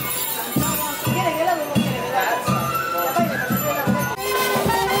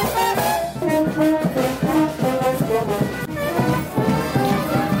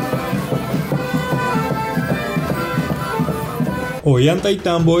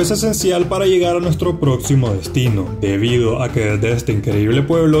 Ollantaytambo es esencial para llegar a nuestro próximo destino, debido a que desde este increíble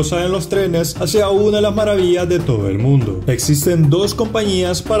pueblo salen los trenes hacia una de las maravillas de todo el mundo. Existen dos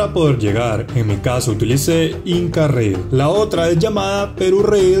compañías para poder llegar, en mi caso utilicé Inca Rail. La otra es llamada Perú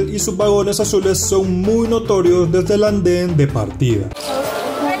Rail y sus vagones azules son muy notorios desde el andén de partida.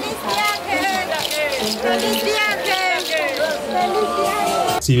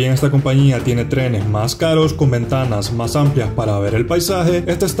 Si bien esta compañía tiene trenes más caros con ventanas más amplias para ver el paisaje,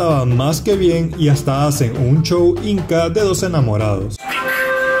 esta estaba más que bien y hasta hacen un show inca de dos enamorados.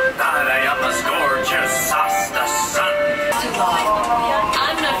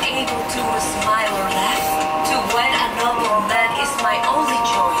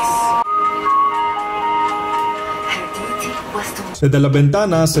 Desde las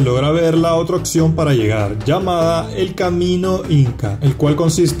ventanas se logra ver la otra opción para llegar, llamada el Camino Inca, el cual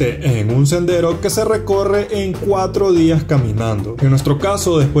consiste en un sendero que se recorre en 4 días caminando. En nuestro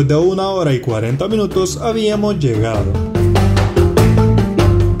caso, después de 1 hora y 40 minutos, habíamos llegado.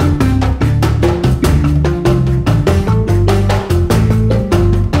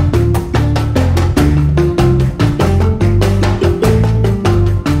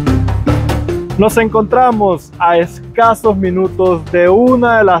 Nos encontramos a escasos minutos de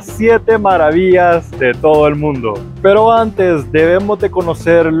una de las 7 maravillas de todo el mundo. Pero antes debemos de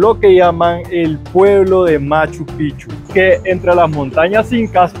conocer lo que llaman el pueblo de Machu Picchu, que entre las montañas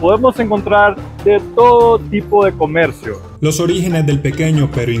incas podemos encontrar de todo tipo de comercio. Los orígenes del pequeño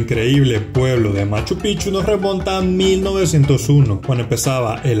pero increíble pueblo de Machu Picchu nos remontan a 1901, cuando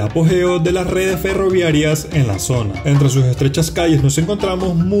empezaba el apogeo de las redes ferroviarias en la zona. Entre sus estrechas calles nos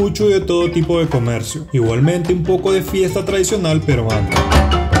encontramos mucho de todo tipo de comercio, igualmente un poco de fiesta tradicional peruana.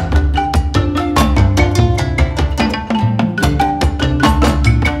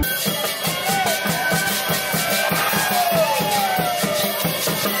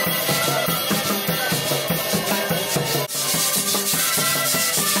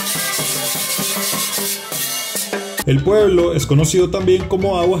 El pueblo es conocido también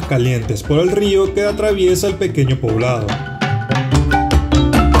como Aguas Calientes por el río que atraviesa el pequeño poblado.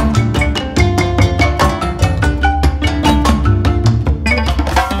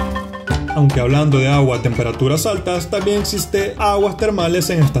 Aunque hablando de agua a temperaturas altas, también existe aguas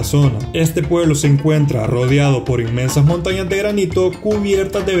termales en esta zona. Este pueblo se encuentra rodeado por inmensas montañas de granito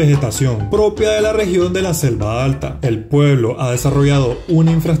cubiertas de vegetación, propia de la región de la Selva Alta. El pueblo ha desarrollado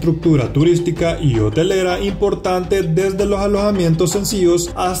una infraestructura turística y hotelera importante desde los alojamientos sencillos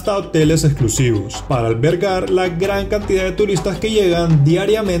hasta hoteles exclusivos, para albergar la gran cantidad de turistas que llegan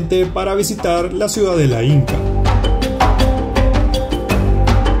diariamente para visitar la ciudadela inca.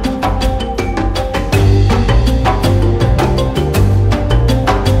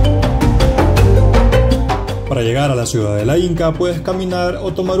 Para llegar a la ciudadela inca puedes caminar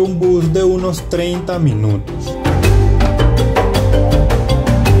o tomar un bus de unos 30 minutos.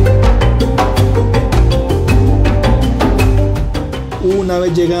 Una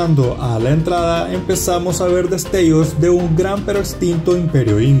vez llegando a la entrada empezamos a ver destellos de un gran pero extinto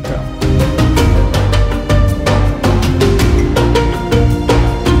imperio inca.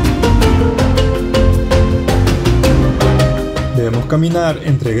 Debemos caminar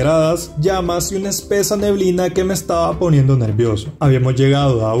entre gradas, llamas y una espesa neblina que me estaba poniendo nervioso. Habíamos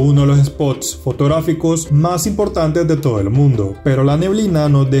llegado a uno de los spots fotográficos más importantes de todo el mundo, pero la neblina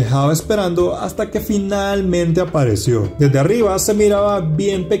nos dejaba esperando hasta que finalmente apareció. Desde arriba se miraba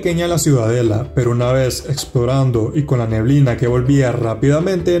bien pequeña la ciudadela, pero una vez explorando y con la neblina que volvía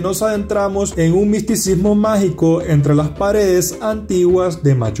rápidamente, nos adentramos en un misticismo mágico entre las paredes antiguas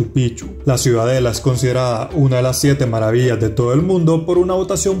de Machu Picchu. La ciudadela es considerada una de las 7 maravillas de todo el mundo por una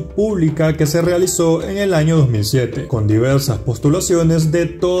votación pública que se realizó en el año 2007, con diversas postulaciones de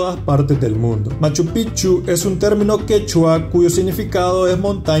todas partes del mundo. Machu Picchu es un término quechua cuyo significado es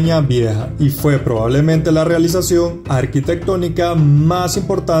montaña vieja y fue probablemente la realización arquitectónica más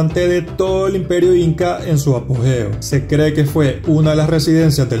importante de todo el imperio inca en su apogeo. Se cree que fue una de las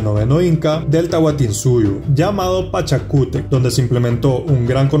residencias del noveno inca del Tahuantinsuyo, llamado Pachacútec, donde se implementó un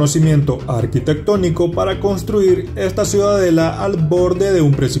gran conocimiento arquitectónico para construir esta ciudadela a al borde de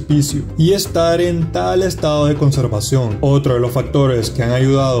un precipicio y estar en tal estado de conservación. Otro de los factores que han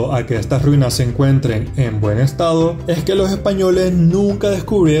ayudado a que estas ruinas se encuentren en buen estado es que los españoles nunca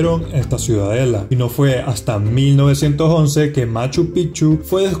descubrieron esta ciudadela, y no fue hasta 1911 que Machu Picchu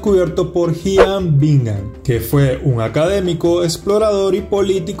fue descubierto por Hiram Bingham, que fue un académico, explorador y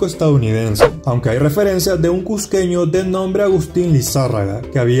político estadounidense, aunque hay referencias de un cusqueño de nombre Agustín Lizárraga,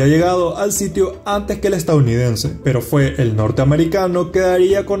 que había llegado al sitio antes que el estadounidense, pero fue el norteamericano que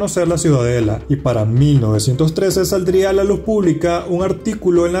daría a conocer la ciudadela, y para 1913 saldría a la luz pública un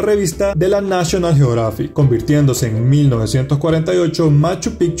artículo en la revista de la National Geographic, convirtiéndose en 1948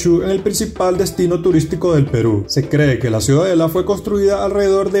 Machu Picchu en el principal destino turístico del Perú. Se cree que la ciudadela fue construida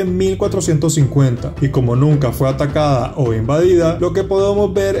alrededor de 1450 y como nunca fue atacada o invadida, lo que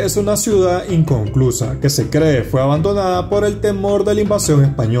podemos ver es una ciudad inconclusa que se cree fue abandonada por el temor de la invasión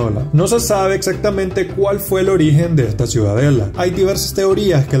española. No se sabe exactamente cuál fue el origen de esta ciudadela. Hay diversas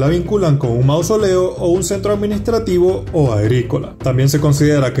teorías que la vinculan con un mausoleo o un centro administrativo o agrícola. También se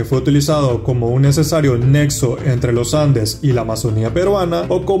considera que fue utilizado como un necesario nexo entre los Andes y la Amazonía peruana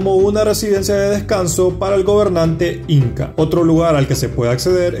o como una residencia de descanso para el gobernante inca. Otro lugar al que se puede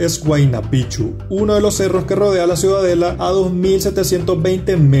acceder es Huayna Picchu, uno de los cerros que rodea la ciudadela a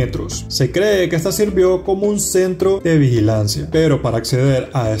 2720 metros. Se cree que esta sirvió como un centro de vigilancia, pero para acceder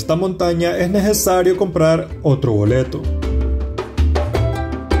a esta montaña es necesario comprar otro boleto.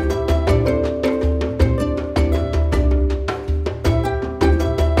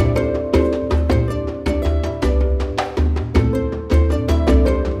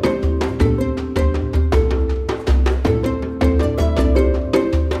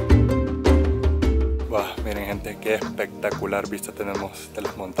 Qué espectacular vista tenemos de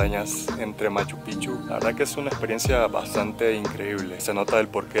las montañas entre Machu Picchu. La verdad que es una experiencia bastante increíble. Se nota el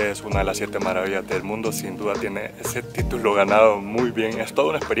por qué es una de las 7 maravillas del mundo. Sin duda tiene ese título ganado muy bien. Es toda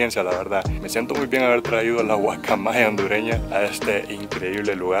una experiencia, la verdad. Me siento muy bien haber traído la guacamaya hondureña a este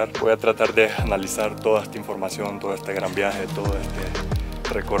increíble lugar. Voy a tratar de analizar toda esta información, todo este gran viaje, todo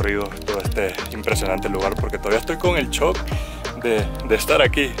este recorrido, todo este impresionante lugar, porque todavía estoy con el shock de estar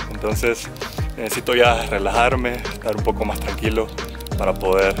aquí. Entonces necesito ya relajarme, estar un poco más tranquilo para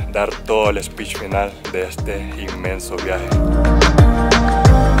poder dar todo el speech final de este inmenso viaje.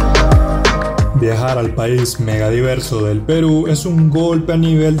 Viajar al país megadiverso del Perú es un golpe a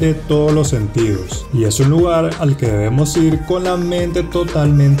nivel de todos los sentidos y es un lugar al que debemos ir con la mente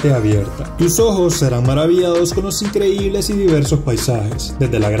totalmente abierta. Tus ojos serán maravillados con los increíbles y diversos paisajes,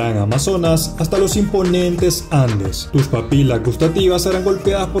 desde la gran Amazonas hasta los imponentes Andes. Tus papilas gustativas serán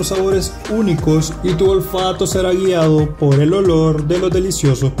golpeadas por sabores únicos y tu olfato será guiado por el olor de los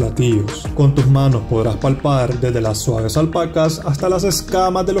deliciosos platillos. Con tus manos podrás palpar desde las suaves alpacas hasta las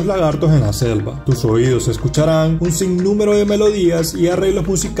escamas de los lagartos en la selva. Tus oídos escucharán un sinnúmero de melodías y arreglos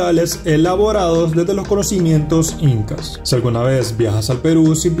musicales elaborados desde los conocimientos incas. Si alguna vez viajas al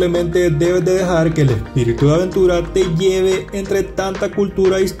Perú, simplemente debes de dejar que el espíritu de aventura te lleve entre tanta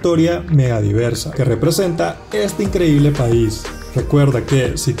cultura e historia megadiversa que representa este increíble país. Recuerda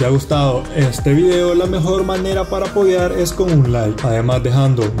que si te ha gustado este video, la mejor manera para apoyar es con un like, además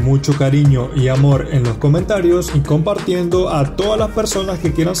dejando mucho cariño y amor en los comentarios y compartiendo a todas las personas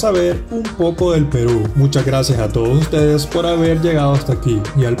que quieran saber un poco del Perú. Muchas gracias a todos ustedes por haber llegado hasta aquí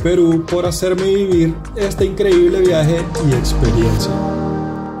y al Perú por hacerme vivir este increíble viaje y experiencia.